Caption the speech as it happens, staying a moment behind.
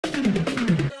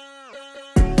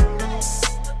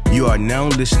You are now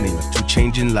listening to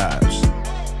Changing Lives,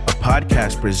 a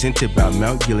podcast presented by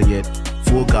Mount Gilead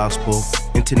Full Gospel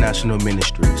International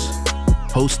Ministries,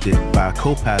 hosted by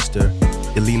co-pastor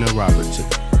Elena Robertson.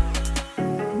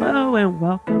 Hello and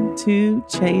welcome to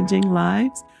Changing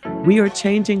Lives. We are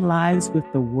changing lives with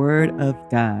the Word of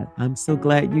God. I'm so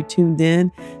glad you tuned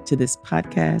in to this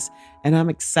podcast, and I'm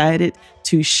excited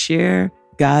to share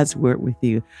God's Word with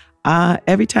you.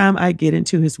 Every time I get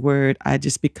into His Word, I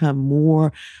just become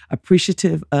more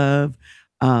appreciative of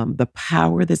the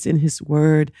power that's in His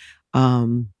Word,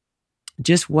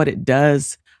 just what it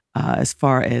does as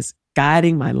far as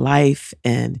guiding my life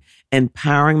and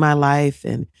empowering my life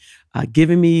and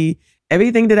giving me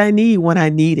everything that I need when I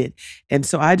need it. And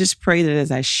so I just pray that as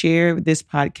I share this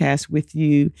podcast with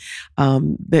you,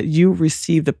 that you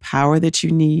receive the power that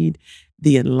you need,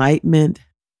 the enlightenment,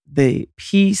 the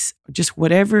peace, just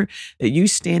whatever that you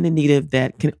stand in need of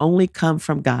that can only come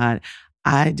from God.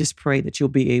 I just pray that you'll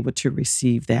be able to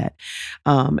receive that.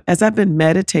 As I've been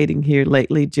meditating here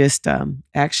lately,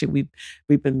 actually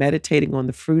we've been meditating on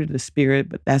the fruit of the Spirit,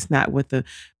 but that's not what the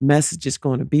message is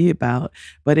going to be about.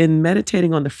 But in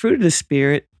meditating on the fruit of the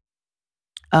Spirit,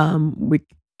 we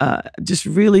just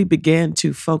really began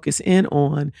to focus in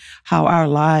on how our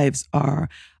lives are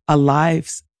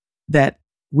lives that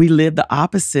we live the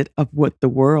opposite of what the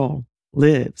world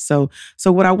lives. So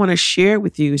what I want to share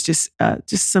with you is just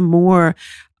some more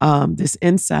this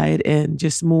insight and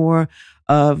just more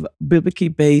of biblically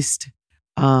based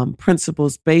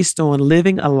principles based on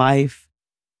living a life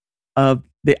of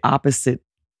the opposite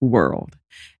world.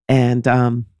 And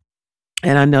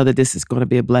I know that this is going to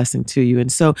be a blessing to you.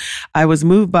 And so I was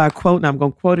moved by a quote, and I'm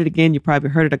going to quote it again. You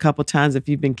probably heard it a couple of times if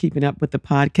you've been keeping up with the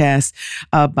podcast,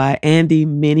 by Andy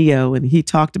Mineo. And he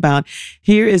talked about,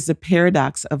 here is the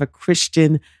paradox of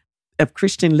Christian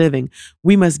living.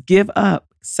 We must give up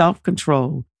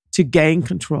self-control to gain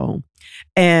control.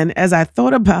 And as I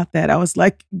thought about that, I was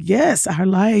like, yes, our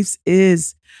lives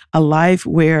is a life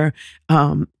where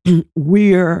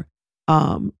we're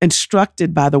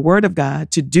instructed by the Word of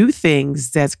God to do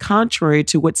things that's contrary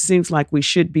to what seems like we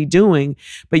should be doing,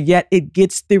 but yet it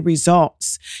gets the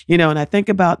results, and I think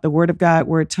about the Word of God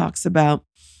where it talks about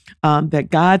that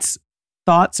God's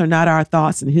thoughts are not our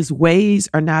thoughts and His ways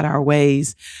are not our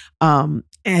ways. But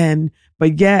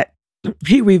yet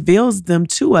He reveals them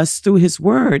to us through His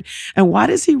Word. And why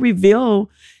does He reveal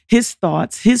His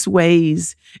thoughts, His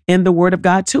ways in the Word of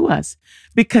God to us?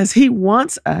 Because He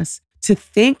wants us to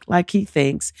think like He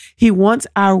thinks. He wants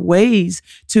our ways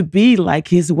to be like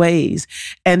His ways.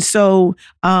 And so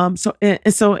further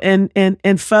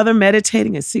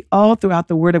meditating and see all throughout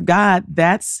the Word of God,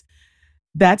 that's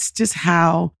just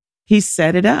how He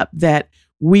set it up, that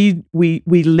we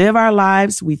live our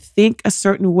lives, we think a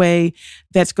certain way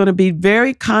that's going to be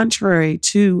very contrary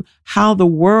to how the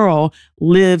world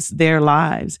lives their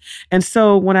lives. And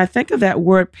so when I think of that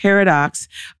word paradox,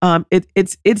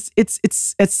 it's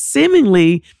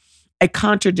seemingly a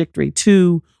contradictory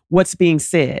to what's being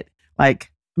said.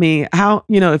 Like, I mean, how,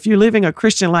 if you're living a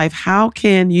Christian life, how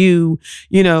can you,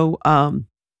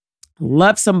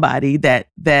 love somebody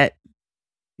that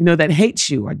hates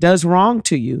you or does wrong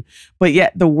to you, but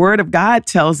yet the Word of God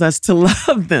tells us to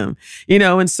love them,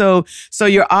 and so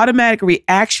your automatic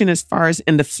reaction as far as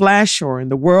in the flesh or in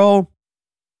the world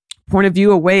point of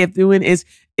view, a way of doing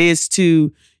is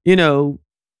to,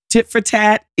 tit for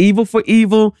tat, evil for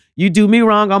evil. You do me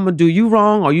wrong, I'm going to do you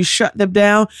wrong, or you shut them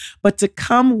down. But to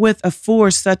come with a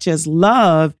force such as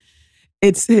love,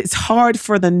 it's hard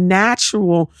for the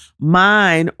natural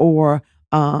mind or,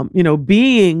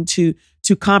 being to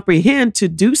comprehend, to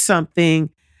do something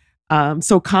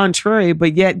so contrary,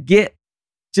 but yet get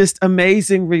just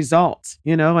amazing results,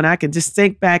 and I can just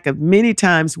think back of many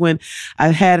times when I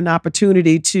had an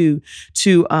opportunity to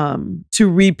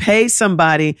repay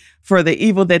somebody for the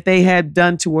evil that they had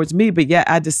done towards me, but yet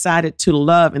I decided to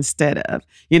love instead of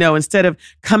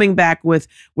coming back with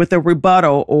a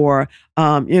rebuttal or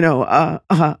a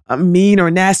mean or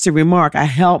nasty remark. I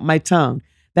held my tongue.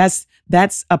 That's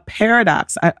a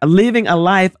paradox. Living a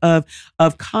life of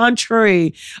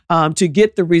contrary to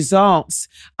get the results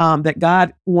that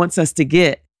God wants us to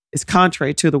get is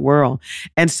contrary to the world.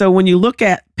 And so when you look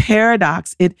at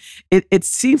paradox, it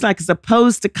seems like it's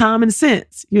opposed to common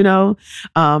sense,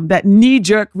 that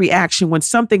knee-jerk reaction when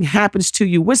something happens to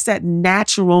you. What's that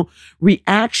natural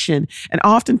reaction? And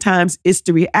oftentimes it's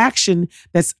the reaction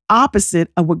that's opposite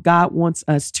of what God wants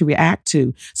us to react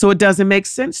to. So it doesn't make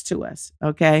sense to us,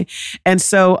 okay? And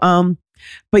so,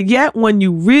 but yet when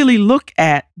you really look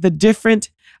at the different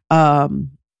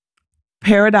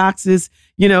paradoxes,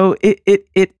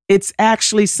 it's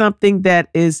actually something that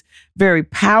is very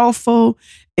powerful.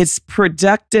 It's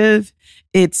productive.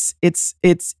 It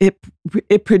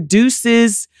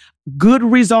produces good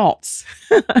results.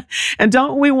 And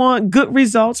don't we want good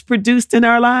results produced in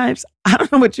our lives? I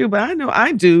don't know about you, but I know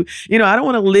I do. I don't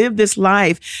want to live this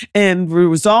life and the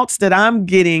results that I'm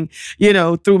getting,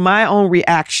 through my own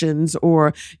reactions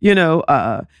or,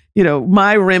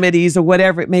 my remedies or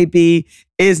whatever it may be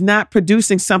is not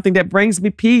producing something that brings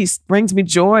me peace, brings me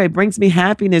joy, brings me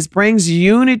happiness, brings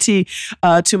unity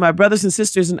to my brothers and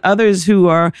sisters and others who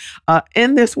are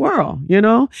in this world,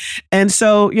 And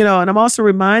so, and I'm also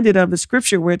reminded of the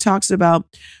scripture where it talks about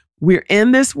we're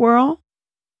in this world,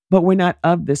 but we're not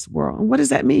of this world. And what does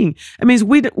that mean? It means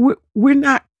we're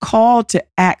not called to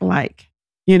act like,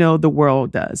 the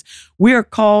world does. We are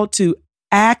called to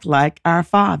act like our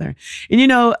Father.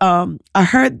 And, I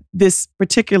heard this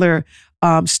particular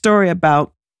story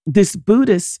about this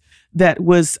Buddhist that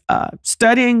was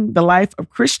studying the life of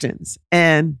Christians.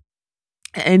 And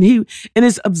he, in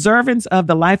his observance of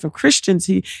the life of Christians,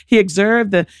 he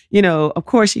observed of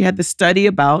course, he had the study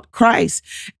about Christ,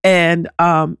 and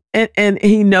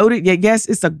he noted, yes,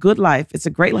 it's a good life, it's a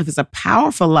great life, it's a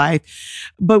powerful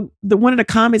life, but one of the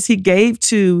comments he gave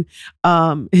to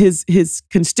his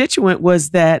constituent was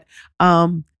that,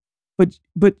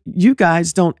 but you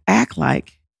guys don't act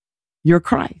like you're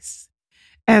Christ,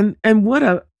 and what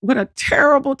a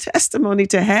terrible testimony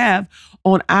to have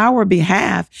on our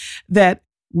behalf that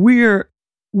we're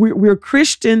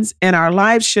Christians and our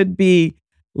lives should be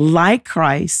like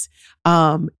Christ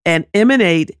and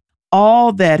emanate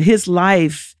all that his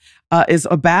life is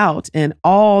about and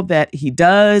all that he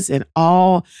does and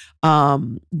all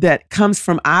that comes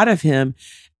from out of him,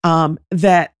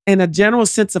 that in a general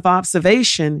sense of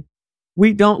observation,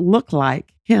 we don't look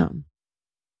like him.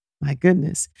 My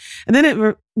goodness. And then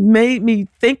it made me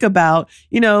think about,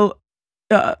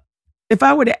 if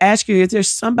I were to ask you, is there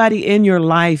somebody in your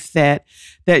life that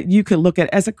you could look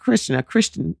at as a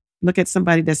Christian, look at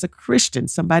somebody that's a Christian,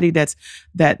 somebody that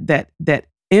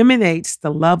emanates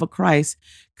the love of Christ?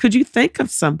 Could you think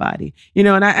of somebody?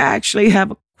 And I actually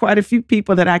have quite a few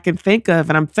people that I can think of,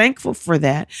 and I'm thankful for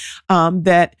that,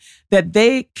 that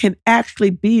they can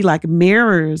actually be like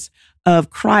mirrors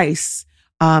of Christ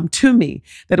to me,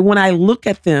 that when I look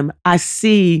at them, I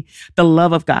see the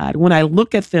love of God. When I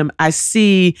look at them, I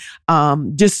see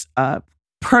just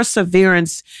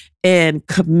perseverance and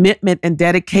commitment and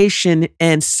dedication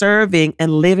and serving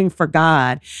and living for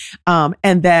God.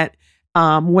 And that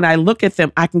when I look at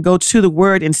them, I can go to the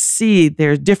word and see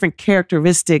their different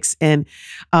characteristics and,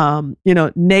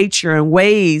 nature and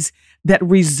ways that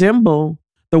resemble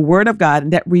the word of God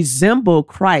and that resemble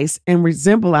Christ and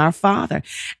resemble our Father.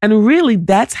 And really,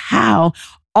 that's how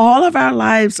all of our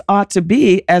lives ought to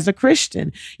be as a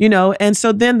Christian, And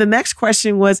so then the next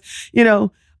question was,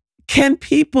 can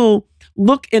people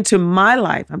look into my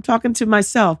life? I'm talking to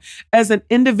myself as an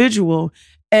individual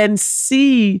and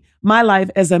see my life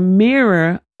as a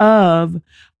mirror of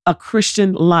a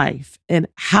Christian life and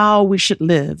how we should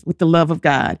live with the love of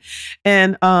God.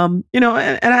 And, and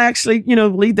I actually,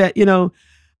 believe that,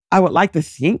 I would like to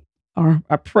think or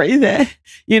I pray that,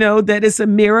 that it's a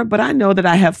mirror, but I know that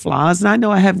I have flaws and I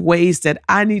know I have ways that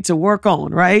I need to work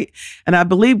on, right? And I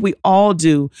believe we all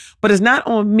do, but it's not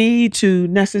on me to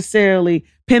necessarily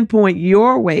pinpoint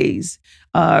your ways,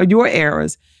 your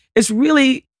errors. It's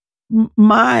really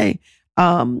my,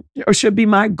 or should be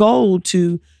my goal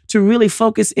to really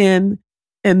focus in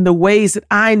the ways that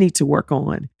I need to work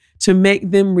on to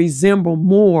make them resemble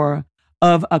more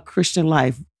of a Christian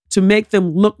life, to make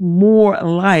them look more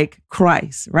like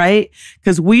Christ, right?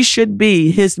 Because we should be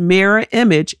his mirror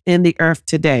image in the earth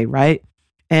today, right?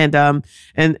 And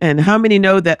how many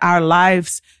know that our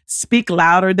lives speak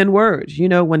louder than words?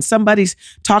 When somebody's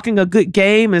talking a good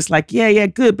game, it's like, yeah,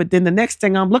 good. But then the next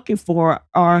thing I'm looking for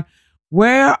are,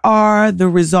 where are the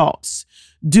results?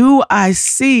 Do I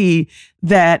see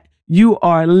that you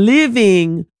are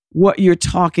living what you're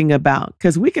talking about?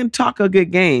 Because we can talk a good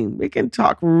game. We can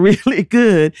talk really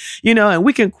good, and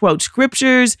we can quote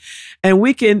scriptures and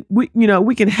we can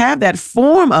have that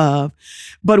form of,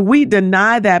 but we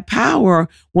deny that power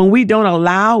when we don't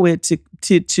allow it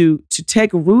to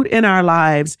take root in our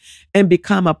lives and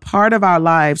become a part of our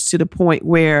lives to the point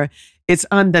where it's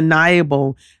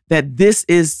undeniable that this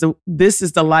is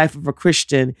the life of a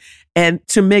Christian, and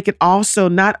to make it also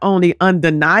not only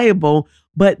undeniable,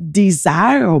 but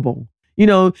desirable.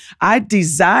 I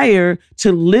desire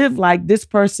to live like this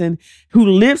person who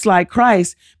lives like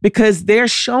Christ because they're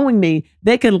showing me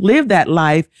they can live that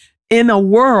life in a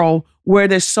world where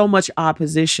there's so much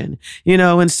opposition,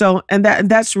 and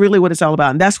that's really what it's all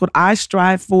about. And that's what I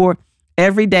strive for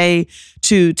every day,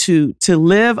 to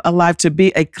live a life, to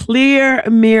be a clear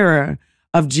mirror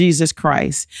of Jesus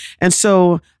Christ. And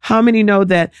so how many know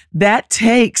that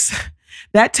takes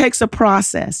a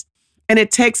process, and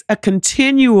it takes a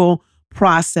continual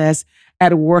process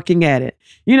at working at it.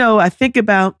 I think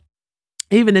about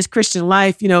even this Christian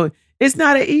life, it's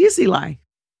not an easy life.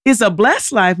 It's a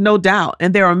blessed life, no doubt.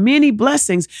 And there are many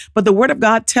blessings, but the word of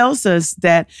God tells us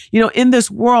that, in this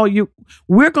world,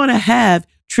 we're going to have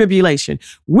tribulation.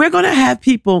 We're going to have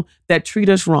people that treat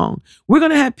us wrong. We're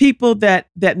going to have people that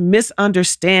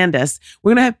misunderstand us. We're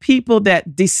going to have people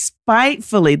that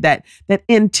despitefully, that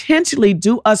intentionally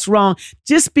do us wrong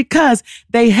just because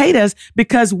they hate us,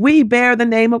 because we bear the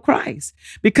name of Christ,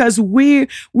 because we're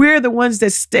the ones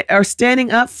that are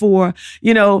standing up for,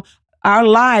 our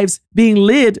lives being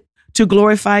lived to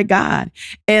glorify God.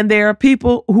 And there are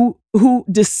people who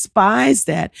despise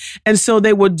that. And so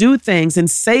they will do things and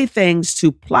say things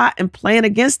to plot and plan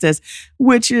against us,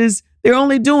 which is they're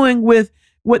only doing with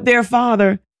what their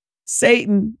father,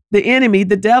 Satan, the enemy,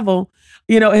 the devil,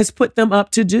 has put them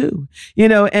up to do,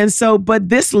 and so, but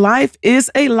this life is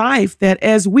a life that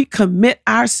as we commit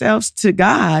ourselves to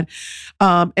God,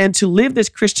 and to live this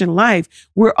Christian life,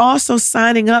 we're also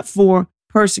signing up for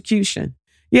persecution.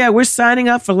 Yeah, we're signing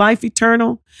up for life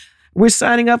eternal. We're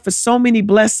signing up for so many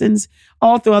blessings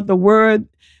all throughout the word.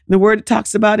 The word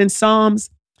talks about in Psalms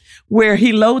where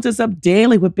he loads us up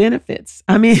daily with benefits.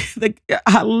 I mean,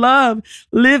 I love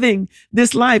living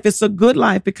this life. It's a good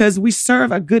life because we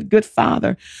serve a good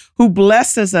Father who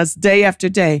blesses us day after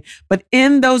day. But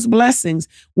in those blessings,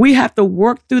 we have to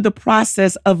work through the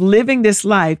process of living this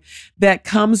life that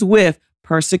comes with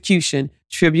persecution,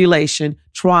 tribulation,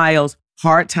 trials,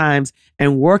 hard times,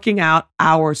 and working out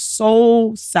our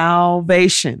soul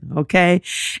salvation. Okay.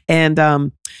 And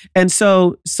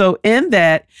so in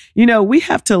that, we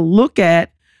have to look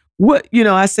at what,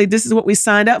 I say, this is what we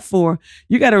signed up for.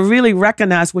 You got to really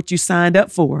recognize what you signed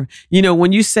up for.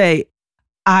 When you say,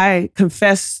 I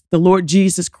confess the Lord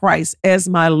Jesus Christ as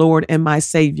my Lord and my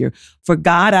Savior. For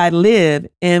God I live,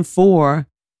 and for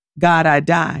God I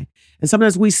die. And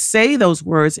sometimes we say those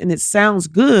words and it sounds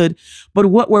good, but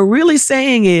what we're really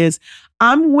saying is,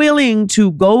 I'm willing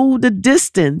to go the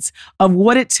distance of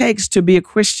what it takes to be a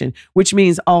Christian, which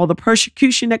means all the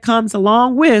persecution that comes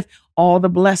along with all the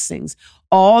blessings,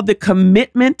 all the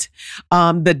commitment,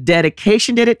 the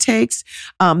dedication that it takes,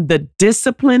 the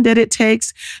discipline that it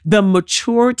takes, the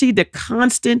maturity, the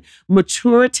constant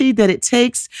maturity that it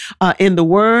takes in the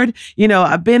word.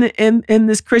 I've been in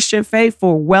this Christian faith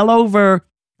for well over,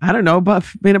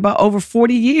 been about over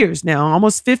 40 years now,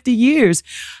 almost 50 years.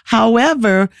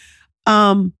 However,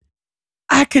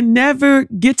 I can never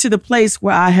get to the place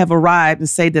where I have arrived and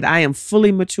say that I am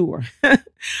fully mature,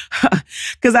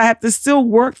 because I have to still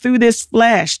work through this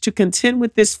flesh, to contend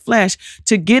with this flesh,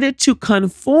 to get it to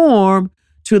conform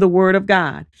to the word of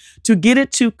God, to get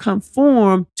it to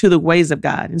conform to the ways of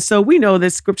God. And so we know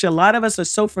this scripture. A lot of us are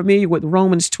so familiar with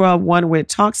Romans 12:1, where it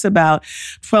talks about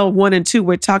 12:1 and 2,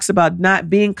 where it talks about not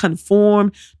being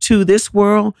conformed to this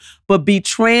world, but be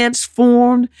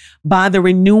transformed by the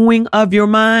renewing of your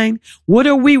mind. What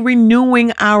are we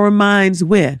renewing our minds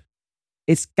with?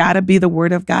 It's got to be the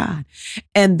word of God.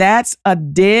 And that's a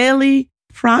daily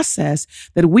process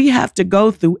that we have to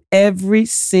go through every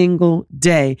single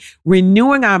day,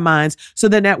 renewing our minds so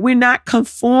that we're not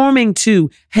conforming to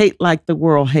hate like the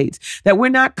world hates, that we're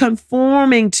not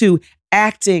conforming to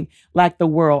acting like the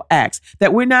world acts,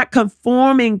 that we're not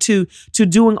conforming to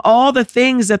doing all the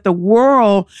things that the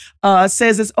world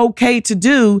says it's okay to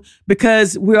do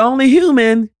because we're only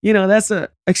human. That's an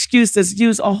excuse that's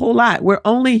used a whole lot. We're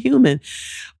only human.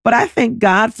 But I thank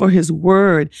God for his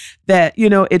word that,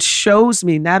 it shows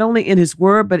me not only in his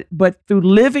word, but through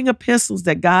living epistles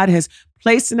that God has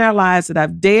placed in our lives, that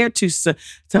I've dared to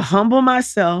humble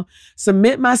myself,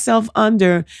 submit myself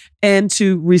under, and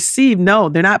to receive. No,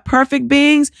 they're not perfect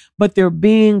beings, but they're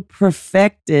being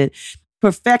perfected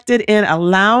in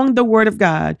allowing the word of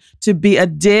God to be a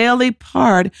daily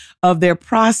part of their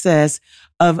process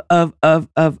of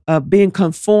being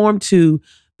conformed to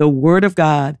the word of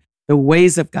God, the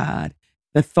ways of God,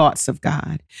 the thoughts of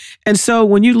God. And so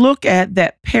when you look at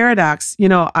that paradox,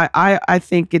 I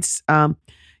think it's,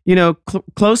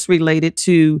 close related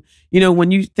to,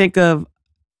 when you think of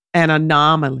an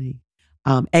anomaly,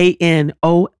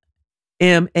 ANOMALY,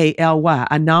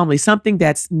 anomaly, something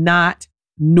that's not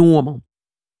normal.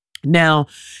 Now,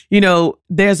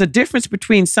 there's a difference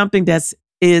between something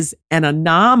is an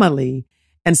anomaly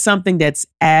and something that's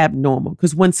abnormal.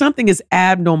 Because when something is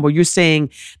abnormal, you're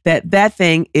saying that that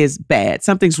thing is bad.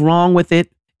 Something's wrong with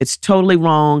it. It's totally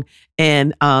wrong,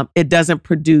 and it doesn't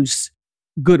produce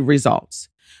good results.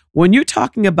 When you're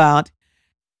talking about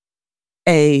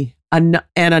an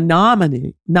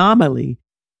anomaly,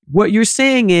 what you're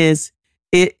saying is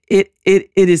it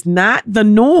is not the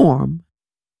norm,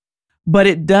 but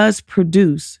it does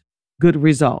produce good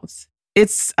results.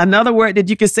 It's another word that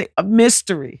you can say, a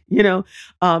mystery.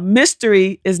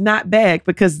 Mystery is not bad,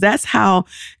 because that's how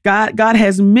God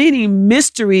has many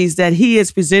mysteries that he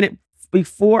has presented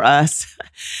before us,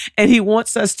 and he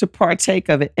wants us to partake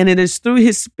of it. And it is through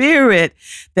his Spirit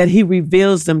that he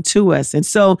reveals them to us. And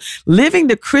so living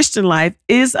the Christian life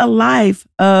is a life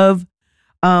of,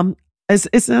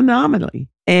 it's an anomaly.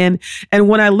 And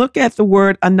when I look at the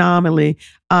word anomaly,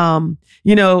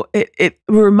 it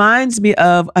reminds me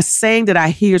of a saying that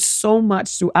I hear so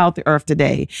much throughout the earth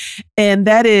today. And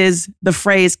that is the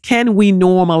phrase, can we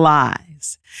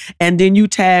normalize? And then you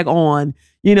tag on,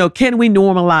 can we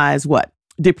normalize what?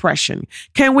 Depression?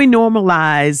 Can we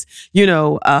normalize,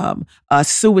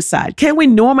 suicide? Can we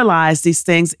normalize these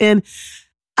things? And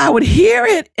I would hear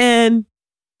it, and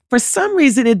for some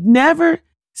reason, it never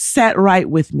sat right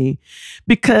with me,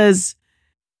 because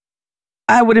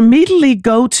I would immediately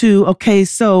go to, okay,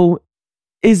 so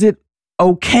is it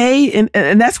okay?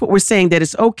 And that's what we're saying, that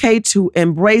it's okay to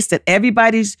embrace that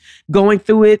everybody's going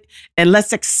through it, and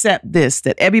let's accept this,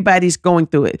 that everybody's going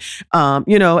through it,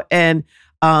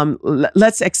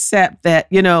 let's accept that,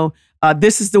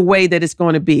 this is the way that it's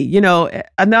going to be.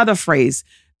 Another phrase,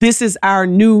 this is our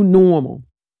new normal.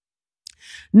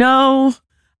 No,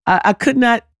 I could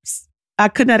not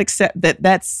accept that.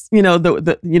 That's,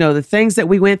 the things that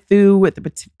we went through with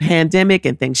the pandemic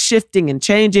and things shifting and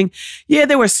changing. Yeah,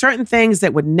 there were certain things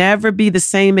that would never be the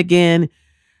same again,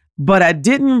 but I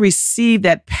didn't receive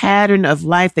that pattern of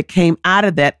life that came out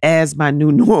of that as my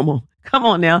new normal. Come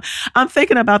on now. I'm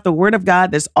thinking about the word of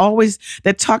God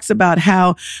that talks about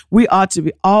how we ought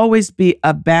to always be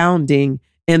abounding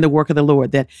in the work of the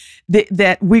Lord,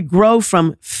 that we grow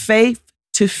from faith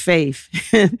to faith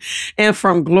and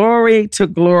from glory to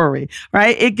glory,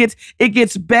 right? It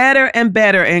gets better and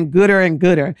better and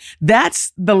gooder.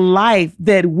 That's the life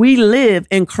that we live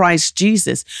in Christ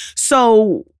Jesus.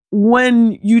 So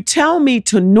when you tell me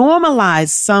to normalize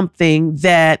something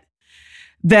that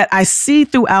I see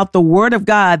throughout the word of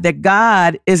God, that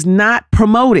God is not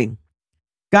promoting.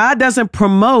 God doesn't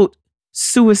promote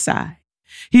suicide.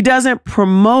 He doesn't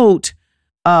promote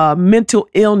mental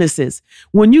illnesses.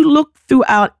 When you look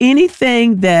throughout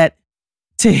anything that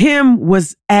to him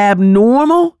was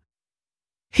abnormal,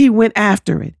 he went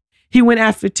after it. He went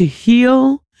after to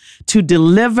heal, to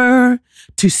deliver,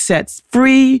 to set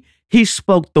free. He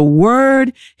spoke the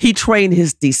word. He trained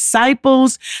his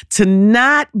disciples to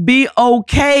not be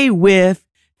okay with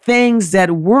things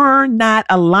that were not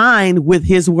aligned with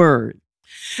his word.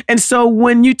 And so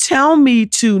when you tell me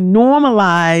to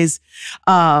normalize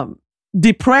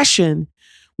depression,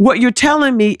 what you're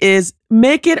telling me is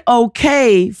make it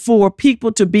okay for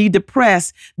people to be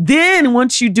depressed. Then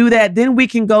once you do that, then we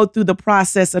can go through the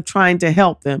process of trying to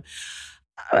help them.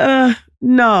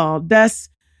 No, that's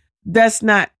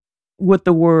not what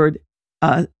the word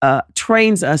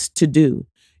trains us to do,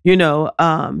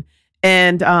 I'm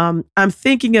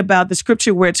thinking about the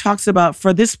scripture where it talks about,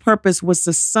 for this purpose was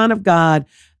the Son of God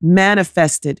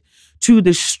manifested to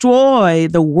destroy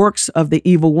the works of the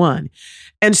evil one.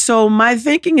 And so my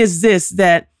thinking is this,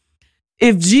 that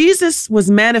if Jesus was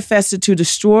manifested to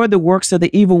destroy the works of the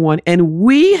evil one, and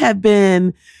we have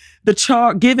been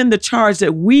given the charge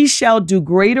that we shall do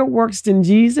greater works than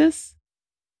Jesus,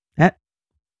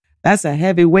 that's a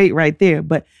heavy weight right there.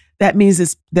 But that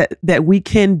means that we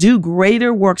can do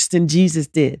greater works than Jesus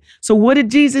did. So what did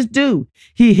Jesus do?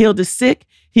 He healed the sick.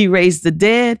 He raised the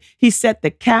dead. He set the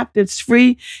captives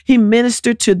free. He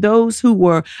ministered to those who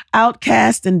were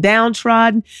outcast and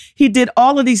downtrodden. He did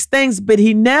all of these things, but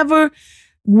he never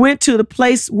went to the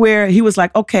place where he was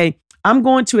like, okay, I'm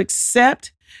going to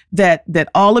accept that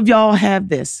all of y'all have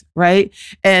this, right?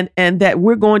 And that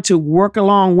we're going to work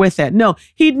along with that. No,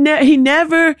 he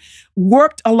never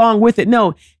worked along with it.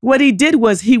 No, what he did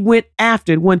was he went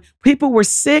after it. When people were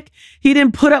sick, he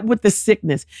didn't put up with the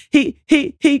sickness. He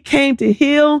came to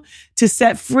heal, to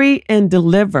set free and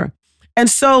deliver. And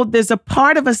so there's a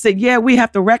part of us that, we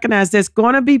have to recognize there's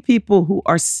going to be people who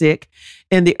are sick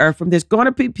in the earth. There's going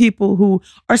to be people who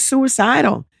are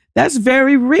suicidal. That's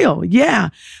very real. Yeah.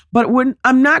 But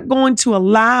I'm not going to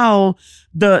allow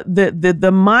the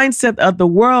mindset of the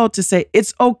world to say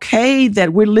it's okay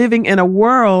that we're living in a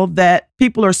world that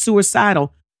people are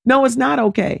suicidal. No, it's not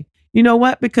okay. You know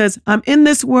what? Because I'm in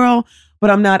this world, but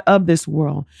I'm not of this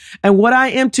world. And what I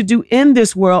am to do in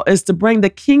this world is to bring the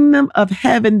kingdom of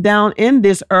heaven down in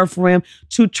this earth realm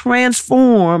to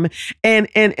transform and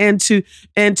to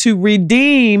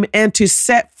redeem and to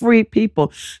set free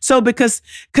people. So because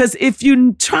if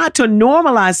you try to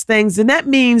normalize things, then that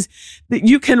means that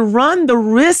you can run the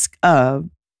risk of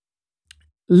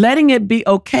letting it be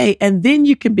okay. And then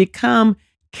you can become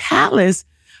callous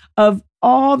of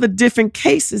all the different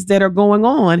cases that are going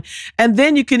on. And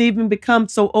then you can even become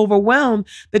so overwhelmed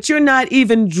that you're not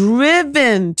even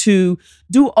driven to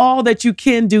do all that you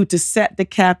can do to set the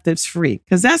captives free.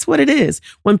 Because that's what it is.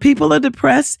 When people are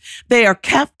depressed, they are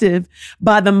captive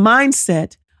by the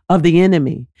mindset of the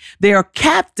enemy. They are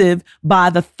captive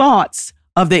by the thoughts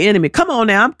of the enemy. Come on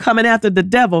now, I'm coming after the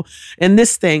devil in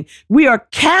this thing. We are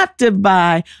captive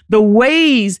by the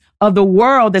ways of the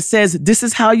world that says this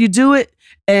is how you do it.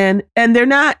 And they're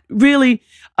not really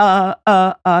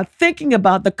thinking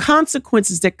about the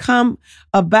consequences that come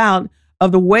about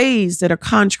of the ways that are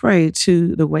contrary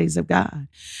to the ways of God.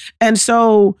 And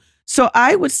so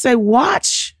I would say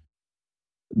watch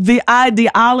the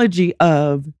ideology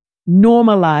of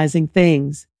normalizing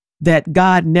things that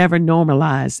God never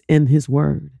normalized in his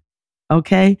word.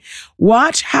 Okay?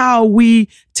 Watch how we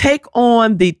take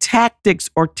on the tactics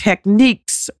or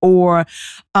techniques or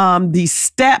the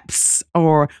steps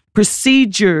or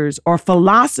procedures or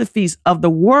philosophies of the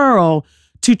world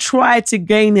to try to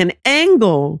gain an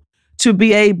angle to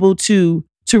be able to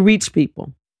reach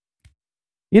people.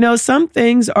 You know, some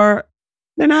things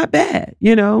they're not bad.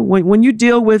 You know, when you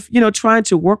deal with, trying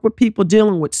to work with people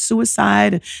dealing with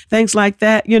suicide and things like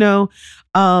that, you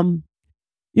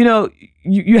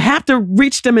have to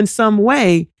reach them in some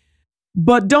way,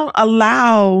 but don't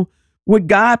allow what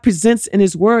God presents in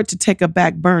his word to take a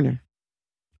back burner.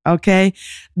 Okay.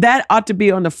 That ought to be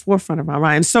on the forefront of our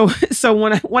mind. So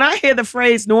when I hear the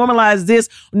phrase normalize this,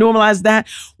 normalize that,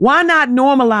 why not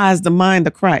normalize the mind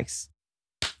of Christ?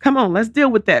 Come on, let's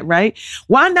deal with that, right?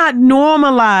 Why not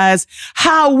normalize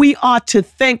how we ought to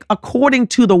think according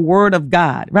to the word of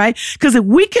God, right? Because if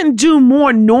we can do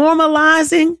more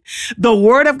normalizing the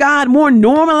word of God, more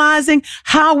normalizing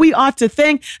how we ought to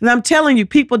think, and I'm telling you,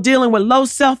 people dealing with low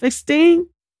self-esteem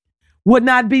would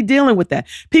not be dealing with that.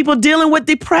 People dealing with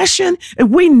depression, if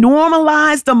we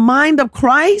normalize the mind of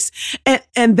Christ,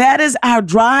 and that is our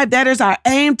drive, that is our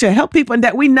aim to help people, and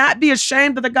that we not be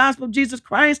ashamed of the gospel of Jesus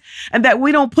Christ, and that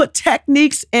we don't put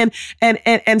techniques and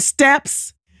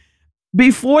steps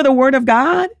before the word of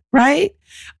God, right?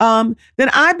 Then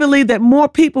I believe that more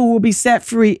people will be set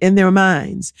free in their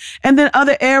minds and then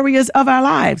other areas of our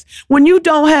lives. When you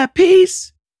don't have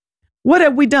peace, what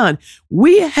have we done?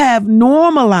 We have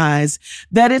normalized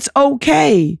that it's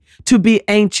okay to be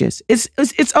anxious.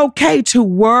 It's okay to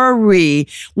worry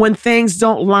when things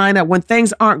don't line up, when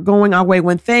things aren't going our way,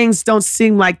 when things don't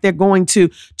seem like they're going to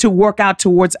work out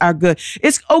towards our good.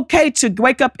 It's okay to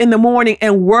wake up in the morning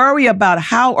and worry about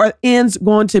how our ends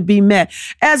going to be met.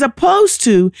 As opposed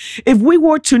to, if we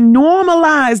were to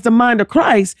normalize the mind of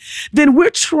Christ, then we're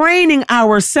training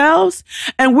ourselves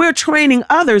and we're training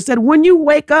others that when you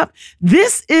wake up,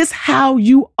 this is how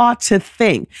you ought to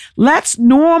think. Let's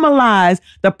normalize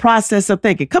the process of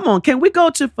thinking. Come on, can we go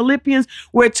to Philippians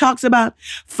where it talks about,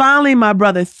 finally, my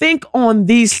brother, think on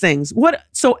these things.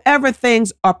 Whatsoever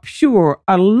things are pure,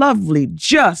 are lovely,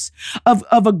 just, of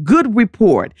a good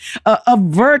report, of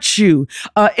virtue,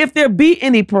 if there be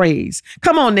any praise.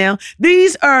 Come on now.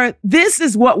 This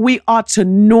is what we ought to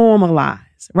normalize.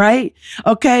 Right?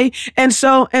 Okay. And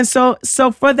so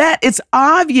for that, it's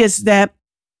obvious that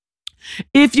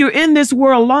if you're in this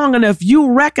world long enough,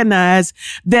 you recognize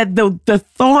that the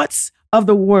thoughts of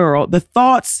the world, the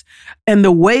thoughts and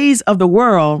the ways of the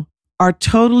world are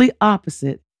totally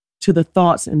opposite to the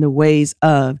thoughts and the ways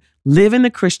of living the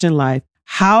Christian life,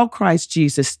 how Christ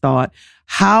Jesus thought,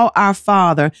 how our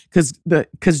Father,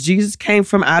 because Jesus came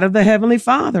from out of the Heavenly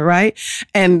Father, right?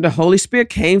 And the Holy Spirit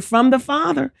came from the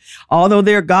Father. Although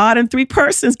they're God in three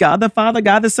persons, God the Father,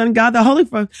 God the Son, God the Holy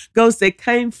Ghost, they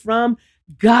came from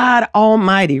God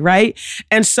Almighty, right?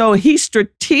 And so he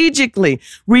strategically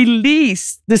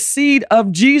released the seed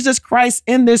of Jesus Christ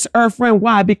in this earth realm.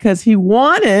 Why? Because he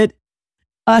wanted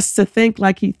us to think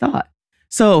like he thought.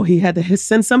 So he had to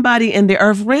send somebody in the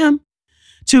earth realm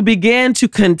to begin to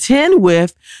contend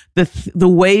with the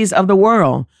ways of the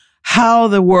world, how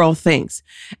the world thinks.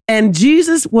 And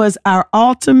Jesus was our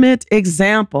ultimate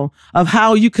example of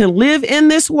how you can live in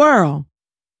this world,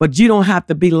 but you don't have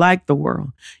to be like the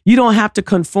world. You don't have to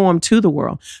conform to the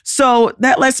world. So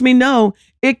that lets me know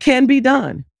it can be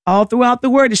done. all throughout the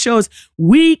word, it shows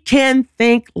we can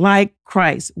think like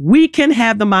Christ. We can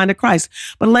have the mind of Christ.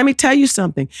 But let me tell you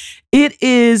something. It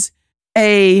is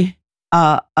a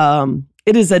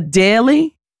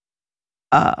daily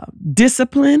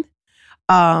discipline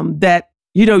that,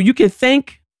 you can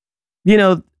think,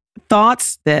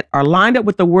 thoughts that are lined up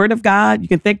with the word of God. You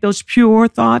can think those pure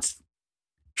thoughts,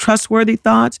 trustworthy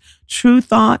thoughts, true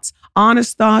thoughts,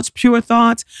 honest thoughts, pure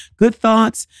thoughts, good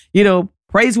thoughts,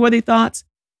 praiseworthy thoughts.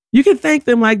 You can think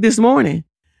them like this morning.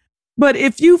 But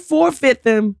if you forfeit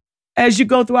them as you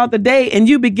go throughout the day and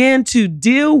you begin to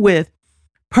deal with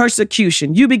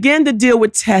persecution, you begin to deal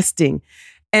with testing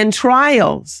and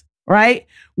trials, right?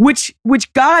 Which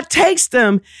God takes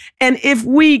them. And if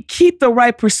we keep the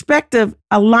right perspective,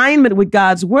 alignment with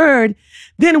God's word,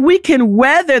 then we can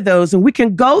weather those and we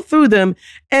can go through them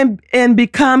and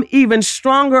become even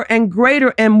stronger and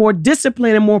greater and more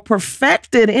disciplined and more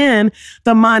perfected in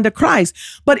the mind of Christ.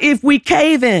 But if we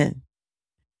cave in,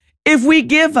 if we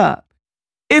give up,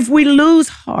 if we lose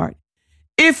heart,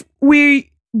 if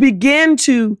we begin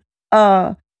to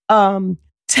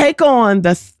take on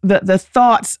the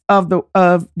thoughts of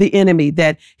the enemy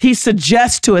that he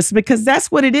suggests to us, because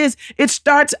that's what it is. It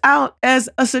starts out as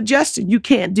a suggestion. You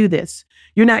can't do this.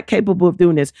 You're not capable of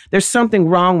doing this. There's something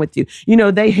wrong with you.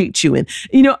 They hate you.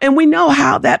 And we know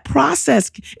how that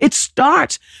process, it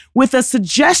starts with a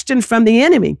suggestion from the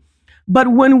enemy. But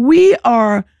when we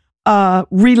are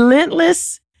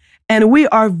relentless and we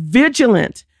are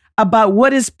vigilant about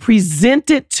what is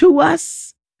presented to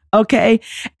us, okay,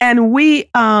 and we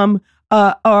are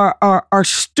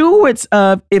stewards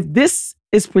of, if this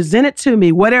is presented to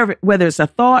me, whether it's a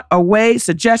thought, a way,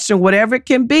 suggestion, whatever it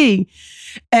can be,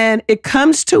 and it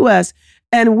comes to us,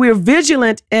 and we're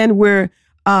vigilant and we're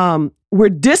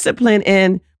disciplined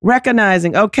in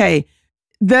recognizing, okay,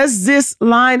 does this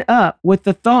line up with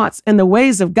the thoughts and the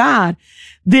ways of God?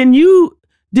 Then you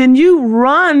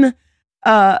run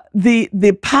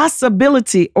the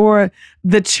possibility or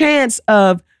the chance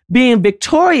of being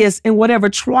victorious in whatever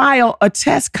trial or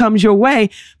test comes your way,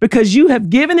 because you have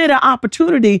given it an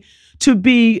opportunity to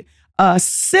be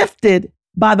sifted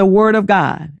by the word of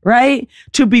God, right?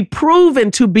 To be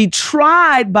proven, to be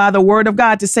tried by the word of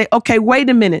God, to say, okay, wait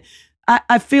a minute.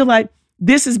 I feel like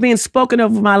this is being spoken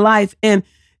over my life and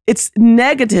it's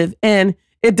negative and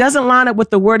it doesn't line up with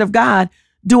the word of God.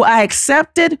 Do I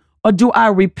accept it or do I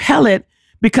repel it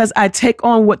because I take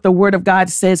on what the word of God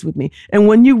says with me? And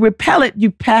when you repel it,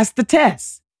 you pass the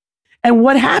test. And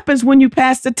what happens when you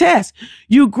pass the test?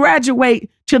 You graduate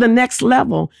to the next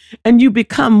level and you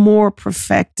become more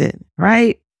perfected,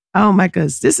 right? Oh my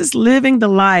goodness. This is living the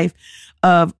life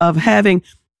of having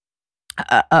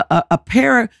a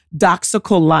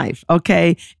paradoxical life,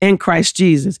 okay, in Christ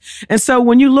Jesus. And so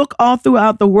when you look all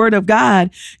throughout the word of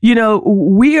God,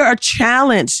 we are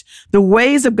challenged. The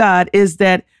ways of God is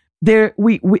that there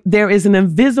is an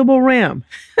invisible realm,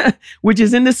 which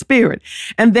is in the spirit.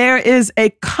 And there is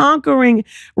a conquering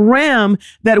realm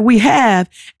that we have.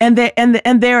 And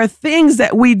there are things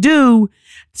that we do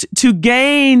to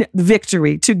gain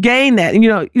victory, to gain that. And,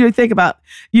 you think about,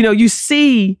 you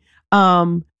see,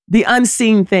 the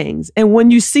unseen things. And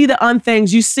when you see the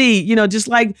unthings, you see, just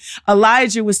like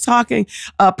Elijah was talking,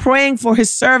 praying for his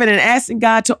servant and asking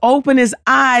God to open his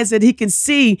eyes that he can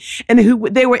see. And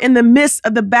they were in the midst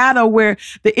of the battle where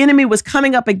the enemy was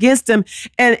coming up against him,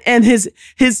 and his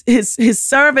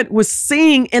servant was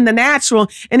seeing in the natural,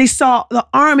 and he saw the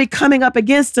army coming up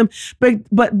against him.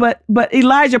 But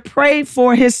Elijah prayed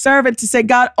for his servant to say,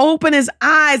 God, open his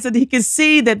eyes that he can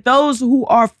see that those who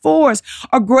are for us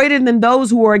are greater than those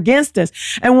who are against us.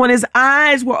 And when his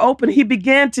eyes were open, he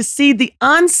began to see the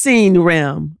unseen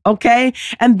realm. Okay.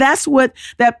 And that's what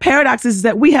that paradox is,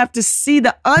 that we have to see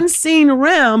the unseen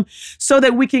realm so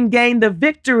that we can gain the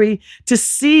victory to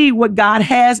see what God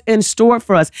has in store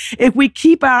for us. If we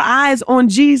keep our eyes on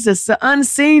Jesus, the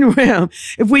unseen realm,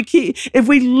 if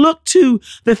we look to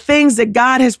the things that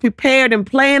God has prepared and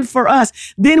planned for us,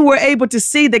 then we're able to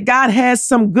see that God has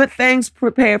some good things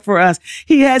prepared for us.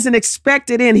 He has an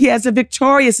expected end. He has a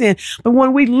victorious end. But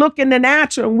when we look in the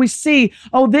natural and we see,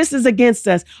 oh, this is against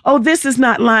us. Oh, this is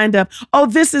not lined up. Oh,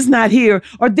 this is not here.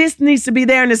 Or this needs to be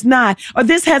there and it's not. Or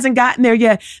this hasn't gotten there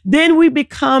yet. Then we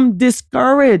become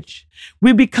discouraged.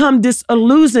 We become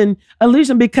disillusioned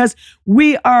because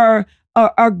we are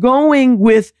going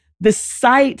with the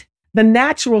sight, the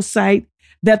natural sight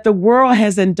that the world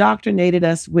has indoctrinated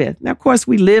us with. Now, of course,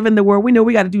 we live in the world. We know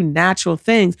we got to do natural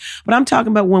things, but I'm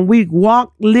talking about when we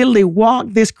literally walk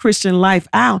this Christian life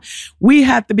out, we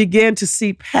have to begin to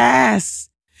see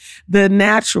past the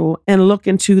natural and look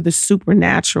into the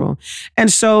supernatural.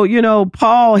 And so,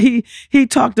 Paul, he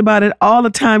talked about it all the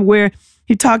time, where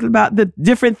he talked about the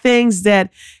different things that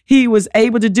he was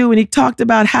able to do. And he talked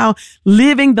about how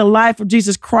living the life of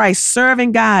Jesus Christ,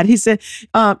 serving God. He said,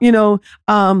 to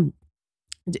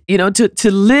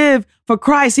live for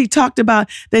Christ, he talked about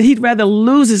that he'd rather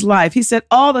lose his life. He said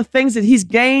all the things that he's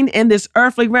gained in this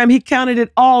earthly realm, he counted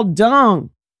it all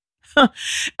dung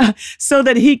so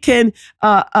that he can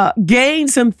gain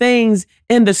some things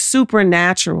in the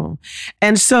supernatural.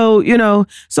 And so,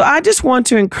 so I just want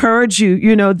to encourage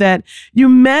you, that you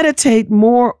meditate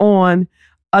more on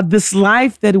this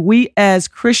life that we as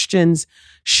Christians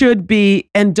should be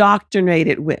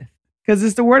indoctrinated with. Because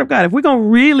it's the word of God. If we're going to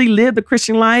really live the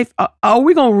Christian life, are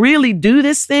we going to really do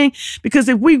this thing? Because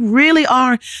if we really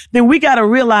are, then we got to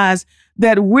realize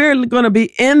that we're going to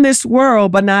be in this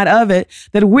world, but not of it,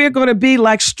 that we're going to be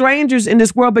like strangers in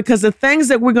this world, because the things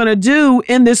that we're going to do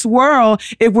in this world,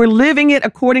 if we're living it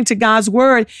according to God's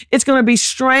word, it's going to be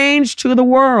strange to the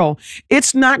world.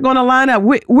 It's not going to line up.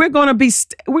 We're going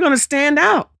to stand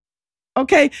out.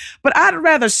 Okay, but I'd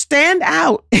rather stand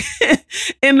out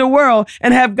in the world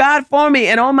and have God for me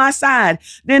and on my side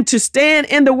than to stand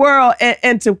in the world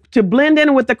and to blend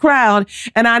in with the crowd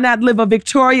and I not live a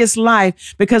victorious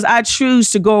life because I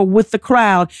choose to go with the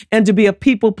crowd and to be a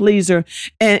people pleaser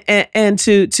and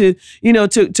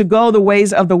to go the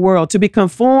ways of the world, to be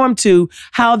conformed to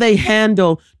how they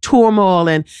handle turmoil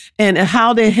and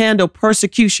how they handle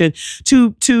persecution,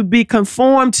 to be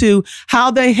conformed to how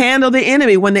they handle the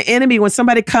enemy. When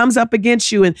somebody comes up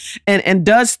against you and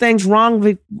does things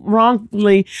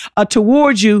wrongfully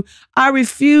towards you, I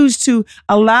refuse to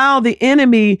allow the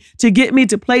enemy to get me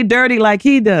to play dirty like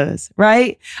he does,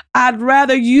 right? I'd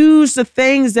rather use the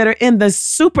things that are in the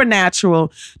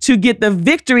supernatural to get the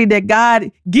victory that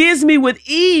God gives me with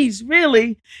ease,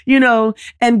 really,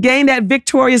 and gain that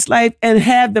victorious life and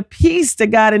have the peace that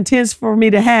God intends for me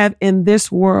to have in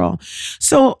this world.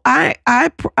 So I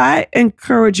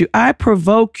encourage you, I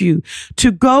provoke you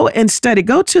to go and study,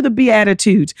 go to the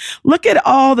Beatitudes, look at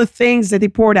all the things that he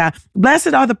poured out.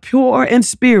 Blessed are the pure in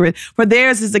spirit, for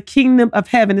theirs is the kingdom of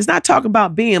heaven. It's not talking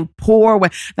about being poor,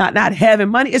 not having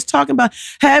money. It's talking about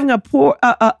having a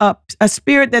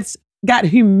spirit that's got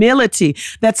humility,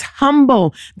 that's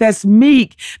humble, that's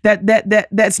meek,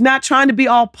 that's not trying to be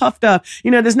all puffed up,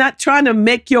 that's not trying to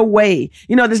make your way,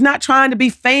 that's not trying to be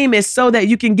famous so that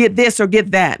you can get this or get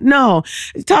that. No,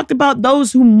 he talked about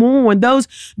those who mourn, those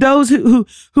who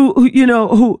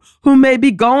may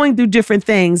be going through different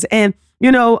things, and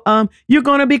you're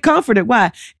going to be comforted.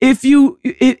 Why? If you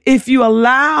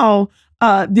allow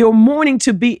your mourning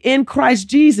to be in Christ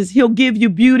Jesus, he'll give you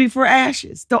beauty for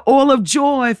ashes, the oil of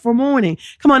joy for mourning.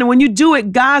 Come on. And when you do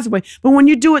it God's way, but when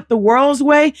you do it the world's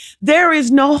way, there is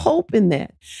no hope in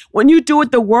that. When you do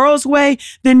it the world's way,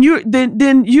 then you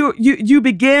begin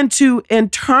to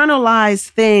internalize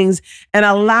things and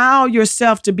allow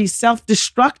yourself to be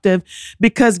self-destructive,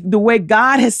 because the way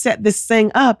God has set this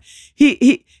thing up,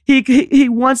 He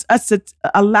wants us to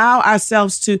allow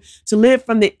ourselves to live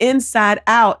from the inside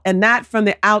out and not from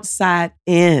the outside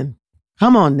in.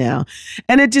 Come on now.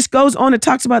 And it just goes on. It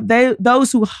talks about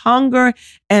those who hunger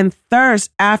and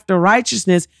thirst after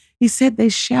righteousness. He said they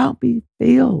shall be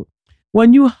filled.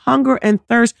 When you hunger and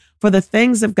thirst for the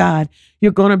things of God,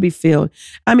 you're going to be filled.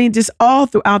 I mean, just all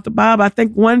throughout the Bible, I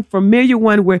think one familiar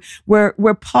one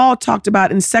where Paul talked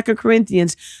about in 2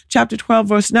 Corinthians chapter 12,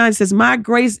 verse 9, says, my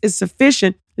grace is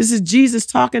sufficient. This is Jesus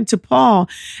talking to Paul.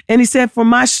 And he said, for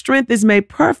my strength is made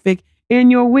perfect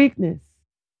in your weakness.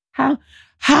 How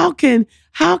can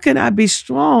I be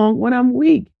strong when I'm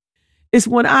weak? It's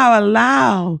when I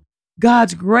allow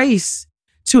God's grace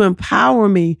to empower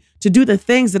me to do the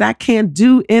things that I can't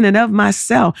do in and of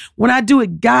myself. When I do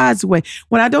it God's way,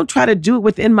 when I don't try to do it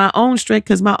within my own strength,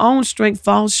 because my own strength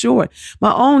falls short.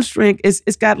 My own strength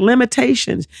it's got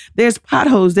limitations. There's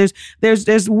potholes.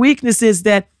 There's weaknesses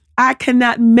that I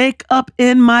cannot make up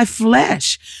in my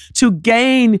flesh to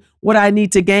gain what I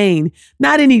need to gain.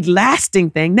 Not any lasting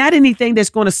thing, not anything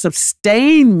that's going to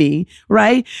sustain me,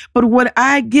 right? But when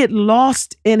I get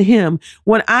lost in him,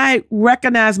 when I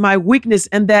recognize my weakness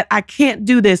and that I can't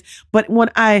do this, but when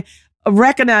I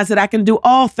recognize that I can do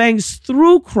all things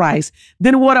through Christ,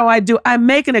 then what do? I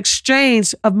make an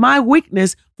exchange of my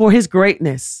weakness for his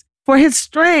greatness, for his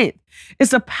strength.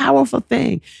 It's a powerful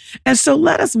thing. And so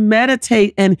let us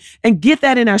meditate and get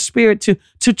that in our spirit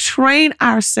to train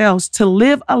ourselves to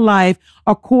live a life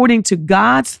according to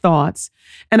God's thoughts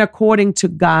and according to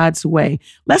God's way.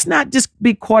 Let's not just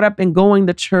be caught up in going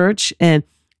to church and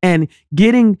and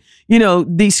getting,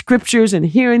 these scriptures and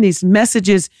hearing these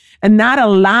messages and not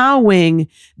allowing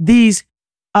these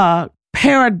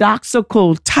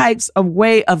paradoxical types of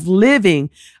way of living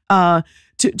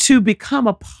to become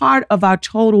a part of our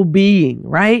total being,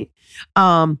 right?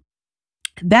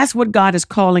 That's what God is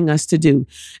calling us to do.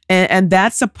 And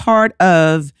that's a part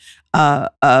of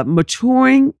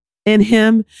maturing in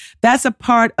Him. That's a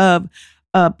part of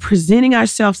presenting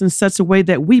ourselves in such a way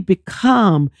that we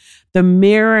become the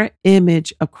mirror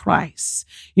image of Christ,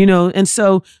 and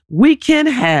so we can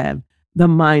have the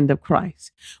mind of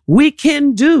Christ. We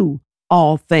can do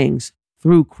all things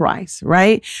through Christ,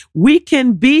 right? We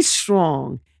can be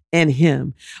strong in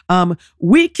Him.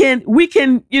 We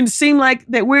can seem like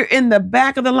that we're in the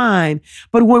back of the line,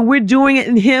 but when we're doing it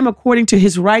in Him according to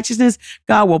His righteousness,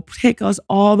 God will take us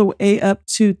all the way up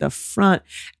to the front,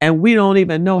 and we don't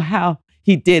even know how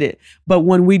He did it. But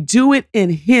when we do it in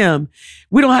Him,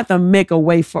 we don't have to make a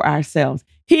way for ourselves.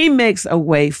 He makes a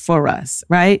way for us,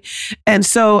 right? And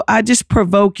so I just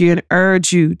provoke you and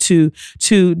urge you to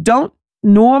don't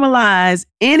normalize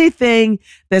anything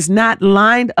that's not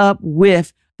lined up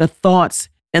with the thoughts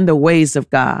and the ways of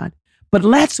God. But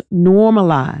let's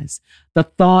normalize the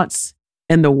thoughts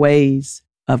and the ways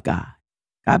of God.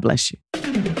 God bless you.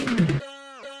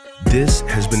 This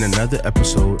has been another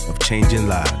episode of Changing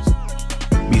Lives.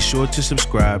 Be sure to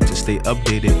subscribe to stay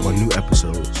updated on new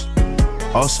episodes.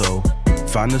 Also,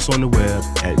 find us on the web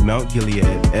at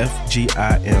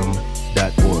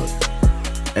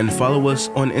mountgileadfgim.org and follow us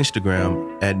on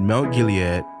Instagram at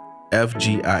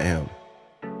mountgileadfgim.